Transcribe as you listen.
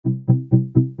Hey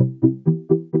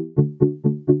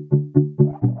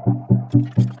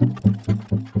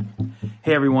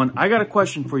everyone, I got a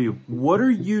question for you. What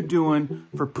are you doing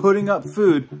for putting up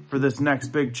food for this next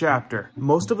big chapter?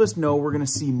 Most of us know we're gonna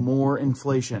see more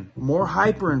inflation, more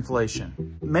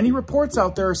hyperinflation. Many reports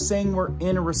out there are saying we're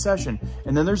in a recession,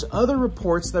 and then there's other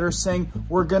reports that are saying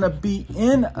we're gonna be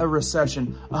in a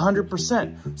recession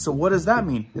 100%. So what does that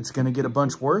mean? It's gonna get a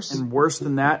bunch worse? And worse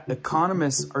than that,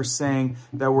 economists are saying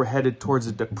that we're headed towards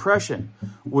a depression,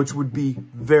 which would be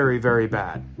very, very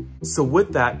bad. So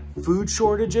with that, food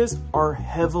shortages are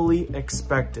heavily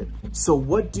expected. So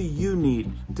what do you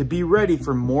need to be ready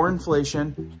for more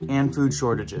inflation and food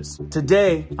shortages?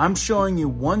 Today, I'm showing you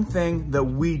one thing that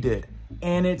we did,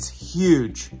 and it's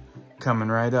huge. Coming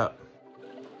right up.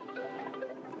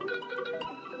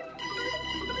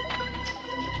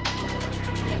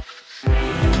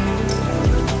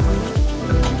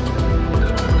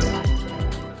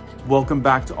 Welcome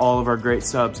back to all of our great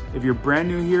subs. If you're brand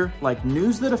new here, like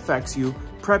news that affects you,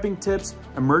 prepping tips,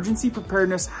 emergency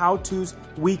preparedness, how-tos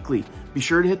weekly. Be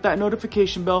sure to hit that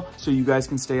notification bell so you guys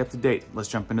can stay up to date. Let's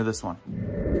jump into this one.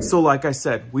 So like I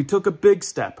said, we took a big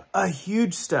step, a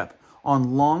huge step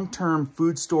on long-term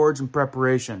food storage and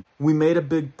preparation. We made a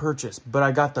big purchase, but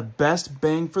I got the best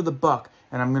bang for the buck,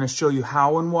 and I'm gonna show you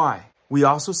how and why. We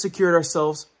also secured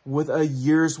ourselves with a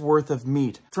year's worth of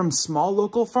meat from small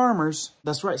local farmers.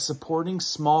 That's right, supporting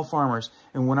small farmers.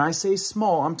 And when I say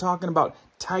small, I'm talking about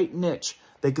tight niche.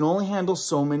 They can only handle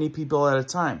so many people at a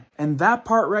time. And that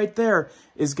part right there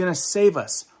is gonna save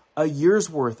us a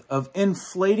year's worth of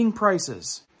inflating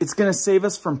prices. It's gonna save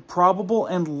us from probable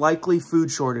and likely food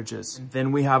shortages. And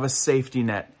then we have a safety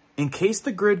net. In case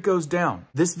the grid goes down,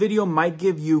 this video might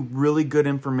give you really good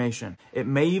information. It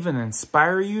may even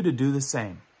inspire you to do the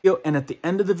same. And at the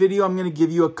end of the video, I'm gonna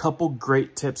give you a couple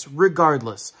great tips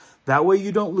regardless. That way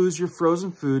you don't lose your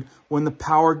frozen food when the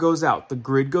power goes out, the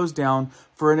grid goes down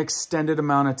for an extended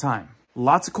amount of time.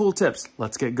 Lots of cool tips.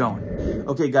 Let's get going.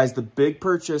 Okay guys, the big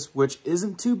purchase, which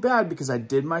isn't too bad because I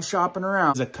did my shopping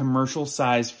around, is a commercial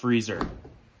size freezer.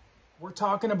 We're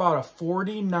talking about a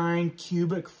 49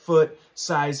 cubic foot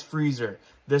size freezer.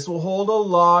 This will hold a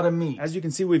lot of meat. As you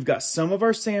can see, we've got some of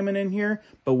our salmon in here,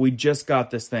 but we just got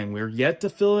this thing. We're yet to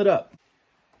fill it up.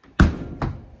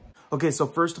 Okay, so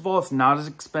first of all, it's not as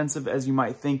expensive as you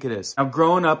might think it is. Now,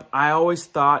 growing up, I always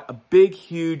thought a big,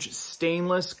 huge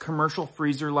stainless commercial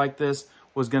freezer like this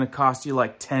was gonna cost you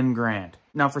like 10 grand.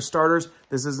 Now, for starters,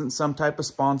 this isn't some type of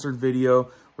sponsored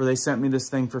video where they sent me this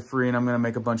thing for free and I'm gonna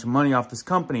make a bunch of money off this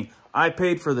company. I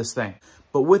paid for this thing.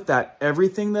 But with that,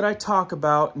 everything that I talk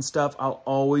about and stuff, I'll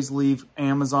always leave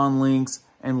Amazon links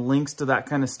and links to that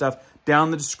kind of stuff down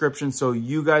in the description so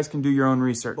you guys can do your own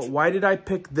research. But why did I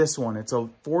pick this one? It's a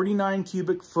 49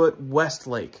 cubic foot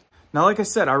Westlake. Now, like I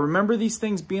said, I remember these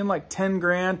things being like 10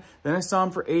 grand, then I saw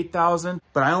them for 8,000,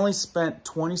 but I only spent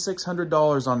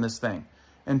 $2,600 on this thing.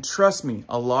 And trust me,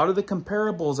 a lot of the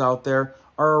comparables out there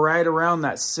are right around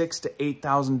that $6,000 to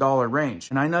 $8,000 range.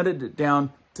 And I nutted it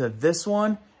down to this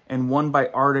one and one by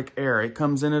Artic Air. It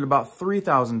comes in at about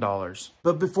 $3,000.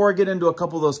 But before I get into a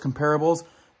couple of those comparables,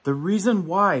 the reason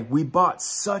why we bought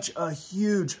such a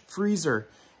huge freezer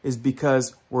is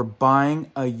because we're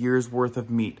buying a year's worth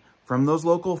of meat from those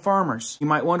local farmers. You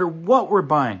might wonder what we're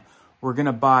buying. We're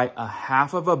gonna buy a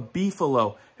half of a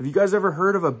beefalo. Have you guys ever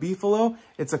heard of a beefalo?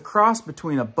 It's a cross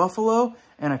between a buffalo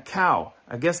and a cow.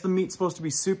 I guess the meat's supposed to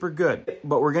be super good,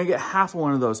 but we're gonna get half of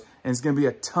one of those and it's gonna be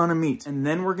a ton of meat. And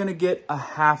then we're gonna get a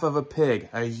half of a pig,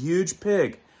 a huge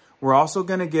pig. We're also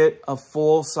gonna get a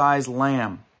full-size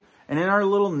lamb. And in our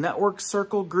little network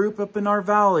circle group up in our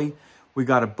valley, we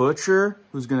got a butcher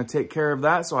who's gonna take care of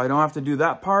that, so I don't have to do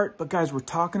that part. But guys, we're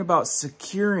talking about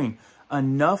securing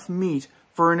enough meat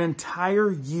for an entire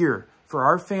year for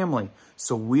our family,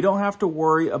 so we don't have to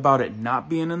worry about it not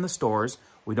being in the stores.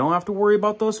 We don't have to worry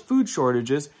about those food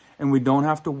shortages, and we don't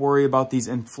have to worry about these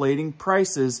inflating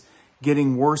prices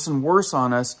getting worse and worse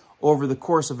on us over the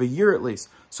course of a year at least.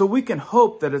 So we can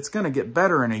hope that it's gonna get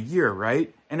better in a year,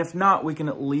 right? And if not, we can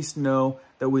at least know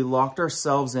that we locked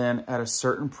ourselves in at a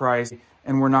certain price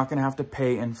and we're not gonna have to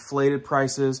pay inflated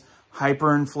prices,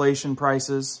 hyperinflation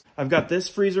prices. I've got this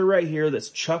freezer right here that's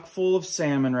chock full of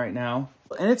salmon right now.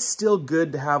 And it's still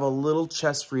good to have a little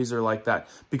chest freezer like that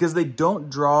because they don't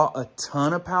draw a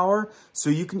ton of power. So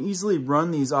you can easily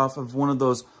run these off of one of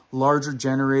those larger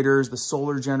generators, the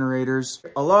solar generators.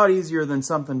 A lot easier than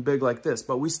something big like this,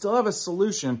 but we still have a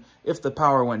solution if the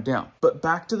power went down. But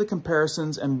back to the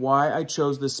comparisons and why I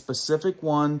chose this specific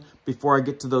one before I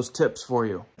get to those tips for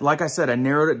you. Like I said, I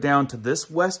narrowed it down to this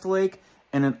Westlake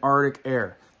and an Artic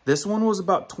Air. This one was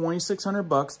about 2,600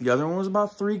 bucks. The other one was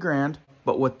about 3 grand.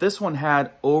 But what this one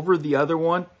had over the other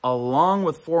one, along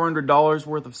with $400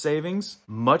 worth of savings,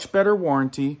 much better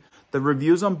warranty. The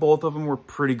reviews on both of them were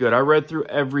pretty good. I read through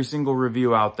every single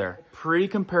review out there. Pretty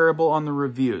comparable on the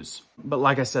reviews. But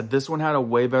like I said, this one had a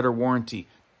way better warranty.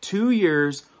 2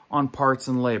 years on parts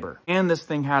and labor. And this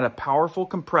thing had a powerful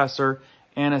compressor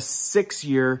and a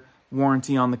 6-year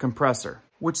warranty on the compressor.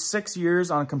 Which 6 years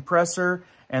on a compressor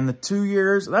and the 2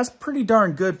 years, that's pretty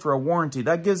darn good for a warranty.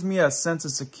 That gives me a sense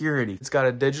of security. It's got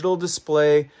a digital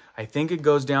display. I think it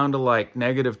goes down to like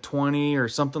 -20 or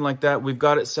something like that. We've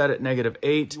got it set at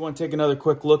 -8. You want to take another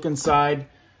quick look inside.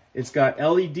 It's got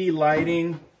LED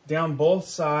lighting down both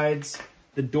sides.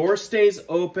 The door stays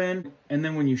open, and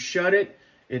then when you shut it,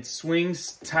 it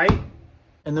swings tight.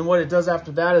 And then what it does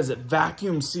after that is it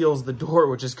vacuum seals the door,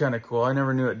 which is kind of cool. I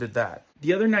never knew it did that.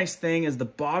 The other nice thing is the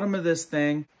bottom of this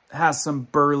thing has some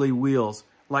burly wheels,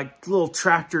 like little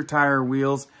tractor tire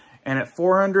wheels. And at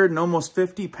 400 and almost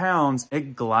 50 pounds,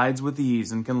 it glides with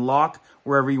ease and can lock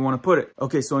wherever you want to put it.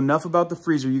 Okay, so enough about the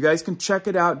freezer. You guys can check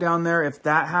it out down there if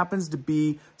that happens to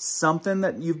be something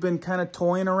that you've been kind of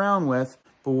toying around with.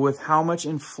 But with how much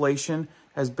inflation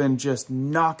has been just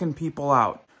knocking people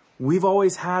out. We've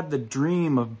always had the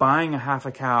dream of buying a half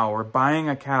a cow or buying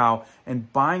a cow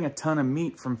and buying a ton of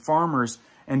meat from farmers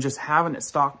and just having it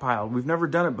stockpiled. We've never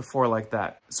done it before like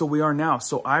that. So we are now.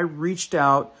 So I reached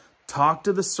out, talked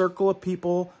to the circle of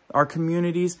people, our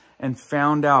communities, and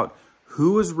found out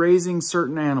who was raising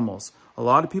certain animals. A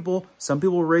lot of people, some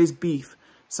people raise beef.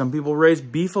 Some people raise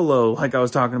beefalo, like I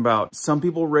was talking about. Some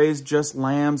people raise just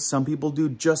lambs. Some people do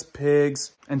just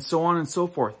pigs, and so on and so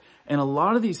forth. And a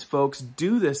lot of these folks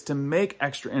do this to make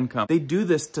extra income. They do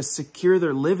this to secure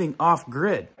their living off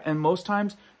grid. And most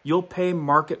times you'll pay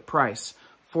market price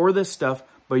for this stuff,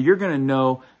 but you're gonna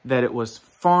know that it was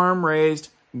farm raised,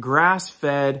 grass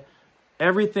fed,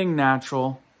 everything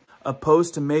natural,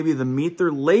 opposed to maybe the meat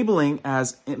they're labeling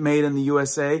as made in the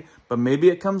USA, but maybe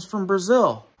it comes from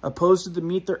Brazil. Opposed to the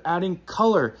meat they're adding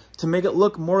color to make it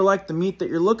look more like the meat that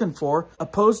you're looking for,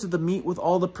 opposed to the meat with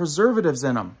all the preservatives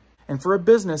in them. And for a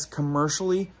business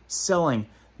commercially selling,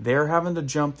 they're having to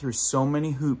jump through so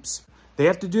many hoops. They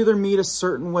have to do their meat a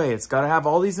certain way. It's got to have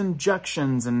all these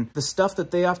injections, and the stuff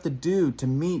that they have to do to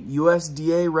meet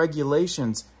USDA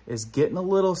regulations is getting a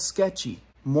little sketchy.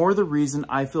 More the reason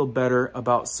I feel better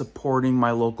about supporting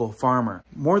my local farmer.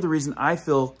 More the reason I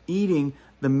feel eating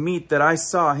the meat that I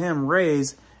saw him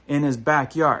raise in his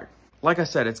backyard. Like I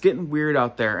said, it's getting weird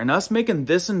out there, and us making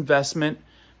this investment,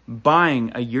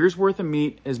 buying a year's worth of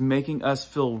meat, is making us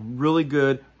feel really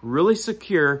good, really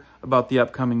secure about the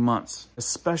upcoming months,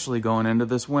 especially going into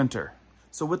this winter.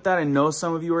 So with that, I know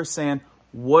some of you are saying,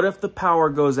 what if the power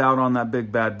goes out on that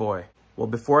big bad boy? Well,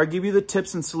 before I give you the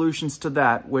tips and solutions to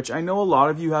that, which I know a lot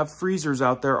of you have freezers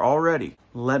out there already,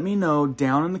 let me know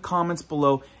down in the comments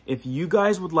below if you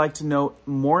guys would like to know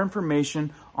more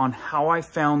information on how I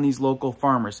found these local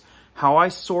farmers, how I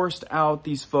sourced out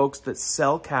these folks that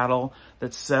sell cattle,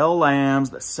 that sell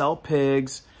lambs, that sell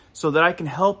pigs, so that I can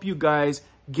help you guys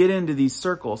get into these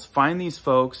circles, find these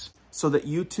folks, so that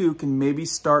you too can maybe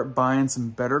start buying some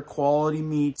better quality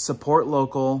meat, support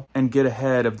local, and get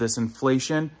ahead of this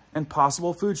inflation and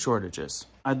possible food shortages.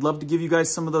 I'd love to give you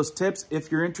guys some of those tips.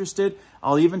 If you're interested,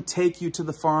 I'll even take you to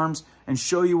the farms and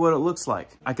show you what it looks like.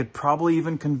 I could probably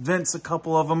even convince a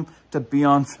couple of them to be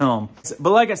on film. But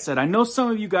like I said, I know some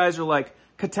of you guys are like,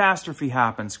 catastrophe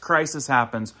happens, crisis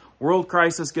happens, world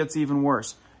crisis gets even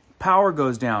worse, power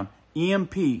goes down,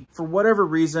 EMP. For whatever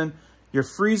reason, your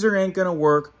freezer ain't gonna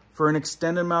work for an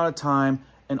extended amount of time,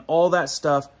 and all that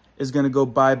stuff is gonna go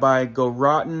bye-bye, go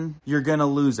rotten, you're gonna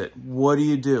lose it. What do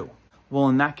you do? Well,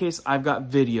 in that case, I've got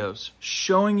videos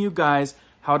showing you guys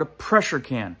how to pressure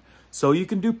can. So you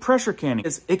can do pressure canning.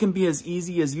 It can be as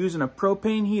easy as using a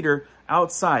propane heater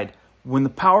outside. When the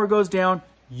power goes down,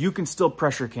 you can still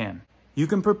pressure can. You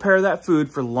can prepare that food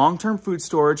for long-term food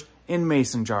storage in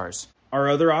mason jars. Our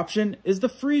other option is the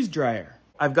freeze dryer.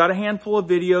 I've got a handful of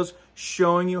videos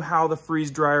showing you how the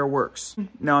freeze dryer works.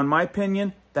 Now, in my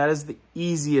opinion, that is the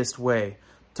easiest way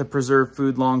to preserve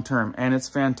food long-term, and it's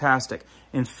fantastic.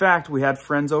 In fact, we had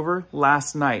friends over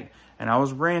last night, and I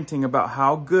was ranting about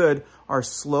how good our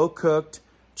slow-cooked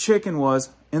chicken was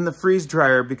in the freeze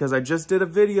dryer, because I just did a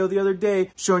video the other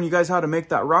day showing you guys how to make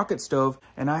that rocket stove,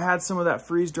 and I had some of that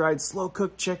freeze-dried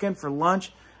slow-cooked chicken for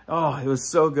lunch. Oh, it was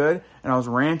so good, and I was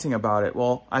ranting about it.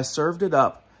 Well, I served it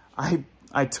up. I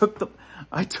took the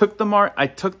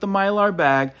Mylar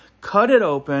bag, cut it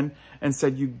open, and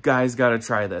said, you guys got to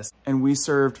try this. And we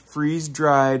served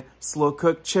freeze-dried,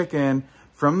 slow-cooked chicken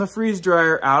from the freeze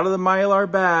dryer out of the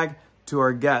Mylar bag to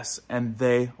our guests and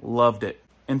they loved it.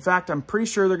 In fact, I'm pretty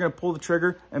sure they're going to pull the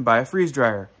trigger and buy a freeze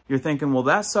dryer. You're thinking, well,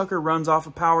 that sucker runs off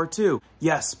of power too.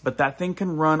 Yes, but that thing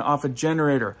can run off a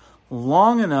generator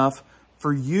long enough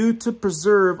for you to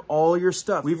preserve all your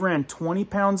stuff. We've ran 20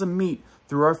 pounds of meat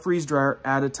through our freeze dryer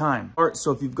at a time. All right,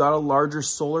 so if you've got a larger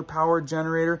solar powered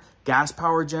generator, gas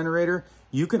powered generator,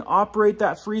 you can operate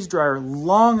that freeze dryer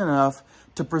long enough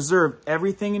to preserve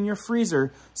everything in your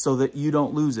freezer so that you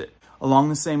don't lose it. Along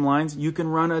the same lines, you can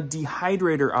run a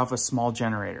dehydrator off a small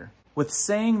generator. With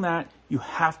saying that, you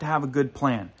have to have a good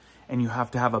plan. And you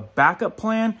have to have a backup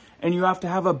plan, and you have to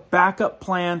have a backup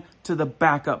plan to the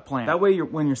backup plan. That way,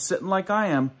 when you're sitting like I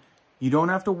am, you don't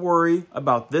have to worry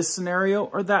about this scenario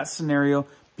or that scenario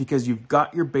because you've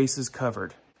got your bases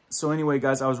covered. So anyway,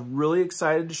 guys, I was really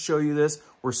excited to show you this.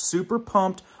 We're super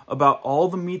pumped about all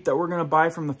the meat that we're going to buy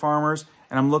from the farmers,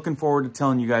 and I'm looking forward to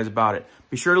telling you guys about it.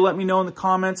 Be sure to let me know in the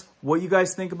comments what you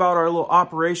guys think about our little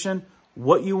operation,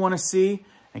 what you want to see,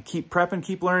 and keep prepping,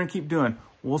 keep learning, keep doing.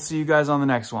 We'll see you guys on the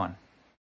next one.